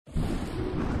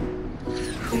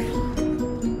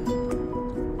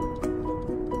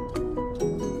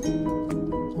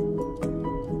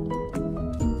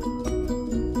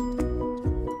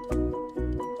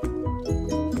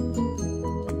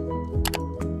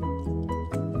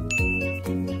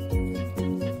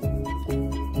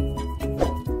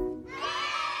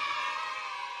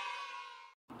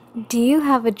Do you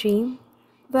have a dream?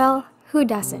 Well, who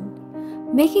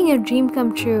doesn't? Making a dream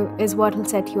come true is what will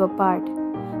set you apart.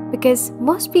 Because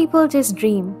most people just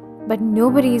dream, but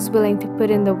nobody is willing to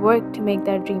put in the work to make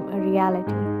their dream a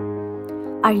reality.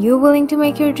 Are you willing to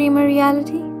make your dream a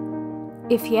reality?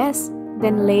 If yes,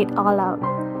 then lay it all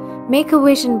out. Make a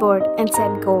vision board and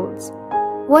set goals.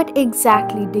 What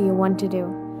exactly do you want to do?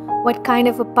 What kind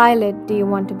of a pilot do you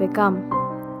want to become?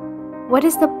 What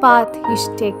is the path you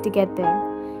should take to get there?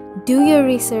 Do your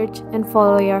research and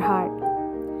follow your heart.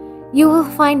 You will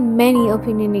find many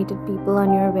opinionated people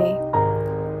on your way.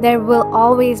 There will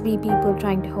always be people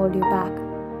trying to hold you back.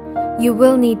 You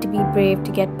will need to be brave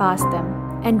to get past them.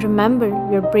 And remember,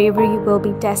 your bravery will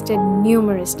be tested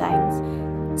numerous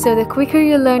times. So the quicker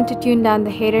you learn to tune down the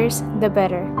haters, the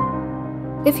better.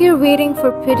 If you're waiting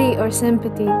for pity or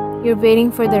sympathy, you're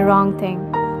waiting for the wrong thing.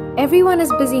 Everyone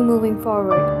is busy moving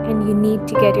forward, and you need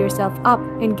to get yourself up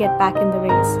and get back in the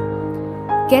race.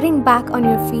 Getting back on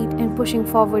your feet and pushing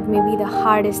forward may be the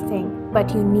hardest thing,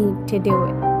 but you need to do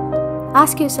it.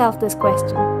 Ask yourself this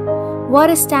question: what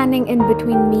is standing in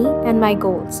between me and my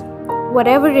goals?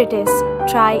 Whatever it is,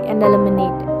 try and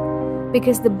eliminate it.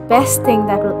 Because the best thing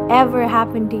that will ever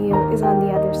happen to you is on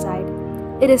the other side.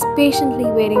 It is patiently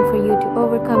waiting for you to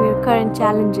overcome your current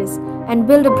challenges and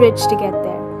build a bridge to get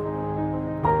there.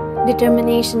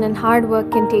 Determination and hard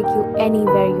work can take you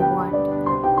anywhere you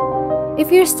want.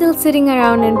 If you're still sitting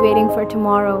around and waiting for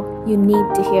tomorrow, you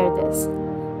need to hear this.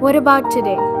 What about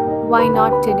today? Why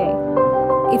not today?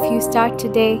 If you start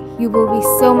today, you will be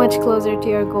so much closer to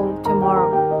your goal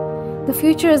tomorrow. The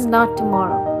future is not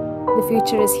tomorrow. The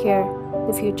future is here.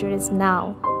 The future is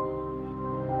now.